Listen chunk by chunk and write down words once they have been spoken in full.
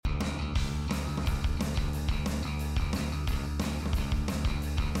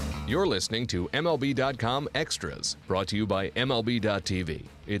You're listening to MLB.com Extras, brought to you by MLB.tv.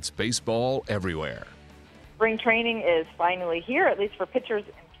 It's baseball everywhere. Spring training is finally here, at least for pitchers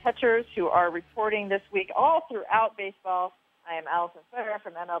and catchers who are reporting this week all throughout baseball. I am Allison Ferrer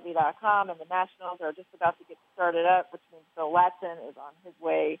from MLB.com, and the Nationals are just about to get started up, which means Bill Latson is on his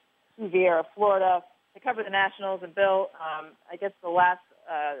way to Vieira, Florida, to cover the Nationals. And Bill, I guess the last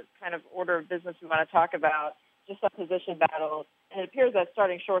kind of order of business we want to talk about, just a position battle. And it appears that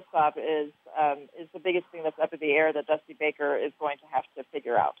starting shortstop is the biggest thing that's up in the air that Dusty Baker is going to have to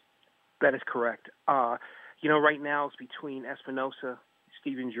figure out. That is correct. Right now it's between Espinosa,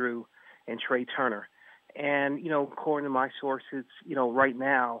 Stephen Drew, and Trey Turner. And, according to my sources, right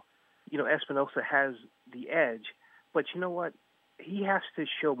now, Espinosa has the edge. But you know what? He has to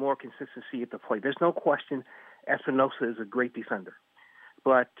show more consistency at the plate. There's no question Espinosa is a great defender.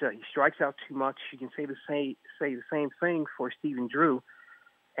 But he strikes out too much. You can say the same thing for Stephen Drew.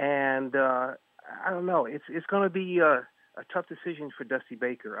 And I don't know. It's going to be a tough decision for Dusty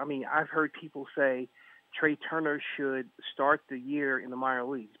Baker. I mean, I've heard people say Trey Turner should start the year in the minor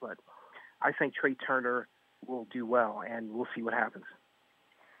leagues, but I think Trey Turner will do well, and we'll see what happens.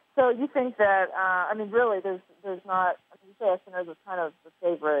 So you think that, really, there's not, you say Espinosa is kind of the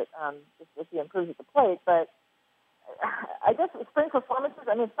favorite if he improves at the plate, but I guess spring performances,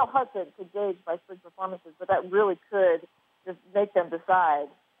 it's so hard to gauge by spring performances, but that really could just make them decide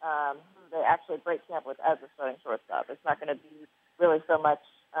who they actually break camp with as a starting shortstop. It's not going to be really so much,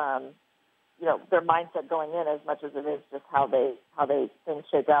 their mindset going in as much as it is just how things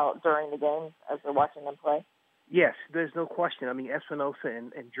shake out during the games as they're watching them play. Yes, there's no question. Espinosa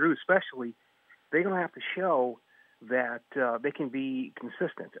and Drew especially, they're going to have to show that they can be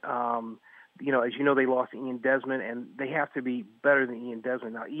consistent. As you know, they lost Ian Desmond, and they have to be better than Ian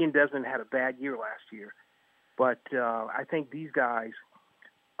Desmond. Now, Ian Desmond had a bad year last year, but I think these guys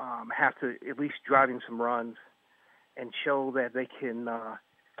have to at least drive in some runs and show that they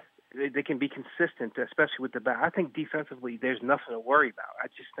can be consistent, especially with the bat. I think defensively, there's nothing to worry about. I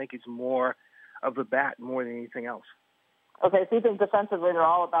just think it's more of the bat more than anything else. Okay, so you think defensively they're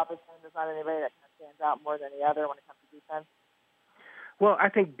all about the same? There's not anybody that kind of stands out more than the other when it comes to defense? Well, I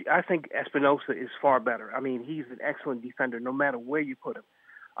think Espinosa is far better. He's an excellent defender no matter where you put him.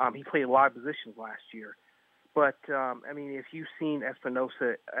 He played a lot of positions last year. But, if you've seen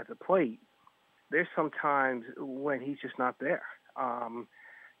Espinosa at the plate, there's some times when he's just not there.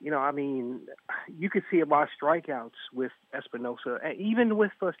 You could see a lot of strikeouts with Espinosa, even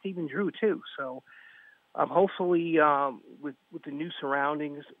with Stephen Drew, too. So hopefully with the new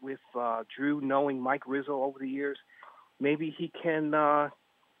surroundings, with Drew knowing Mike Rizzo over the years, maybe he can, have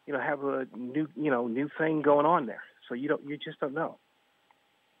a new thing going on there. So you just don't know.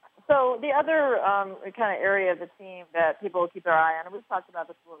 So the other kind of area of the team that people will keep their eye on, and we've talked about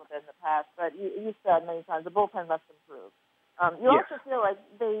this a little bit in the past, but you said many times the bullpen must improve. You yes. also feel like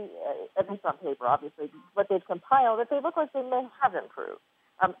they, at least on paper, obviously, what they've compiled, that they look like they may have improved.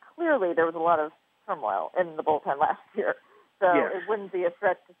 Clearly, there was a lot of turmoil in the bullpen last year. So yes. It wouldn't be a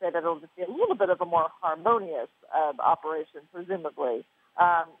stretch to say that it'll just be a little bit of a more harmonious operation, presumably.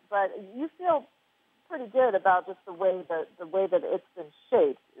 But you feel pretty good about just the way that it's been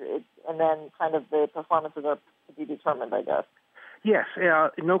shaped, and then kind of the performances are to be determined, I guess. Yes,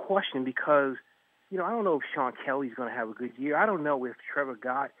 no question, because I don't know if Sean Kelly's going to have a good year. I don't know if Trevor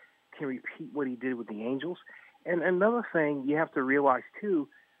Gott can repeat what he did with the Angels. And another thing you have to realize too,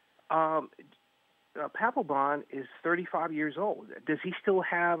 Papelbon is 35 years old. Does he still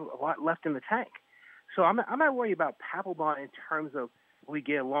have a lot left in the tank? So I'm not worried about Papelbon in terms of will he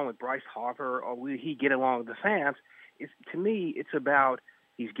get along with Bryce Harper or will he get along with the fans. To me, it's about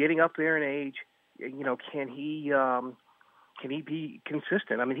he's getting up there in age. Can he be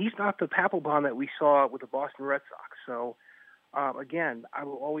consistent? He's not the Papelbon that we saw with the Boston Red Sox. So, again, I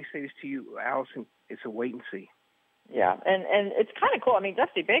will always say this to you, Allison, it's a wait and see. Yeah, and it's kind of cool.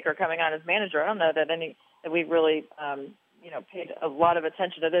 Dusty Baker coming on as manager, I don't know that we really, paid a lot of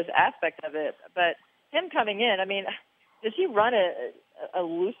attention to this aspect of it. But him coming in, does he run a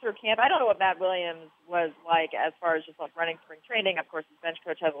looser camp? I don't know what Matt Williams was like as far as just like running spring training. Of course, his bench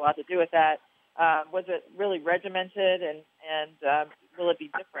coach has a lot to do with that. Was it really regimented, and will it be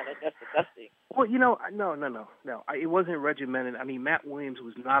different at Dusty? Well, no. It wasn't regimented. Matt Williams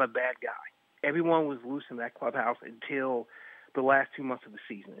was not a bad guy. Everyone was loose in that clubhouse until the last 2 months of the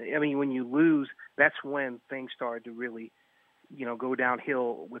season. When you lose, that's when things started to really, go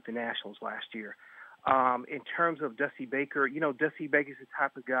downhill with the Nationals last year. In terms of Dusty Baker, Dusty Baker's the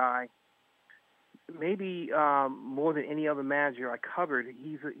type of guy, maybe more than any other manager I covered,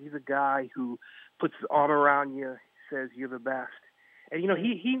 he's a guy who puts his arm around you, says you're the best, And,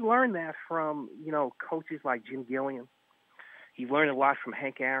 he learned that from, coaches like Jim Gilliam. He learned a lot from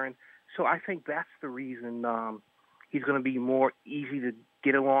Hank Aaron. So I think that's the reason he's going to be more easy to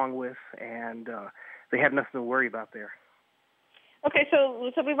get along with, and they have nothing to worry about there. Okay,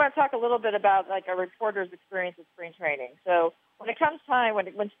 so we want to talk a little bit about like a reporter's experience with spring training. So when it comes time,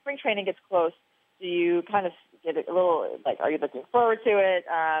 when spring training gets close, do you kind of get a little like, are you looking forward to it?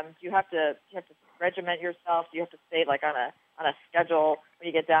 Do you have to regiment yourself? Do you have to stay like on a schedule when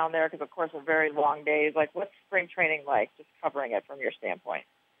you get down there? Because of course, they're very long days. Like, what's spring training like? Just covering it from your standpoint.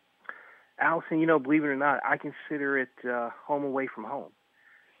 Allison, believe it or not, I consider it home away from home.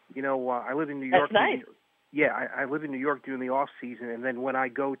 I live in New York. That's nice. I live in New York during the off season, and then when I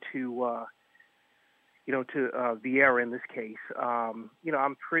go to Viera in this case,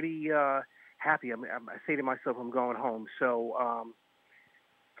 I'm pretty happy. I say to myself, I'm going home. So,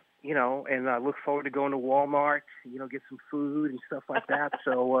 and I look forward to going to Walmart, get some food and stuff like that.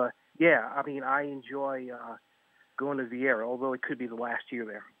 So, I enjoy going to Viera, although it could be the last year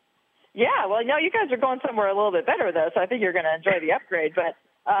there. Yeah, well, you guys are going somewhere a little bit better, though, so I think you're going to enjoy the upgrade. But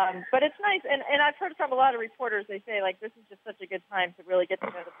it's nice, and I've heard from a lot of reporters, they say, like, this is just such a good time to really get to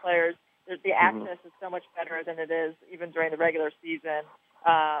know the players. The access is so much better than it is even during the regular season.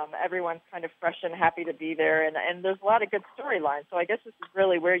 Everyone's kind of fresh and happy to be there, and there's a lot of good storylines. So I guess this is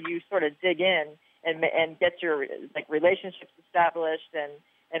really where you sort of dig in and get your relationships established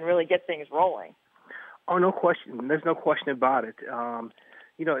and really get things rolling. Oh, no question. There's no question about it.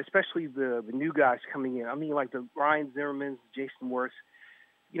 Especially the new guys coming in. I mean, like the Ryan Zimmermans, Jason Wirtz,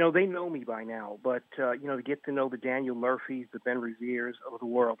 they know me by now. But, to get to know the Daniel Murphys, the Ben Reveres of the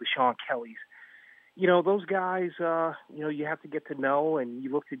world, the Sean Kellys, those guys, you have to get to know, and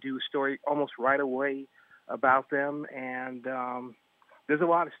you look to do a story almost right away about them. And there's a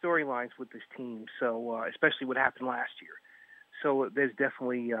lot of storylines with this team, so especially what happened last year. So there's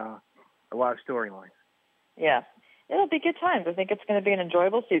definitely a lot of storylines. Yeah. It'll be good times. I think it's going to be an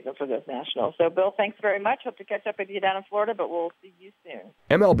enjoyable season for those Nationals. So, Bill, thanks very much. Hope to catch up with you down in Florida, but we'll see you soon.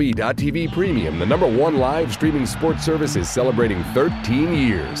 MLB.TV Premium, the #1 live streaming sports service, is celebrating 13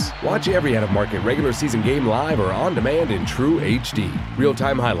 years. Watch every out-of-market regular season game live or on demand in true HD.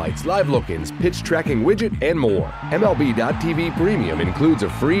 Real-time highlights, live look-ins, pitch tracking widget, and more. MLB.TV Premium includes a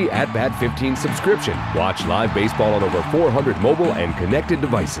free At-Bat 15 subscription. Watch live baseball on over 400 mobile and connected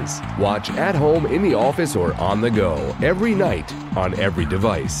devices. Watch at home, in the office, or on the go. Every night on every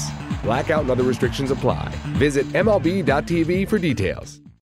device. Blackout and other restrictions apply. Visit MLB.TV for details.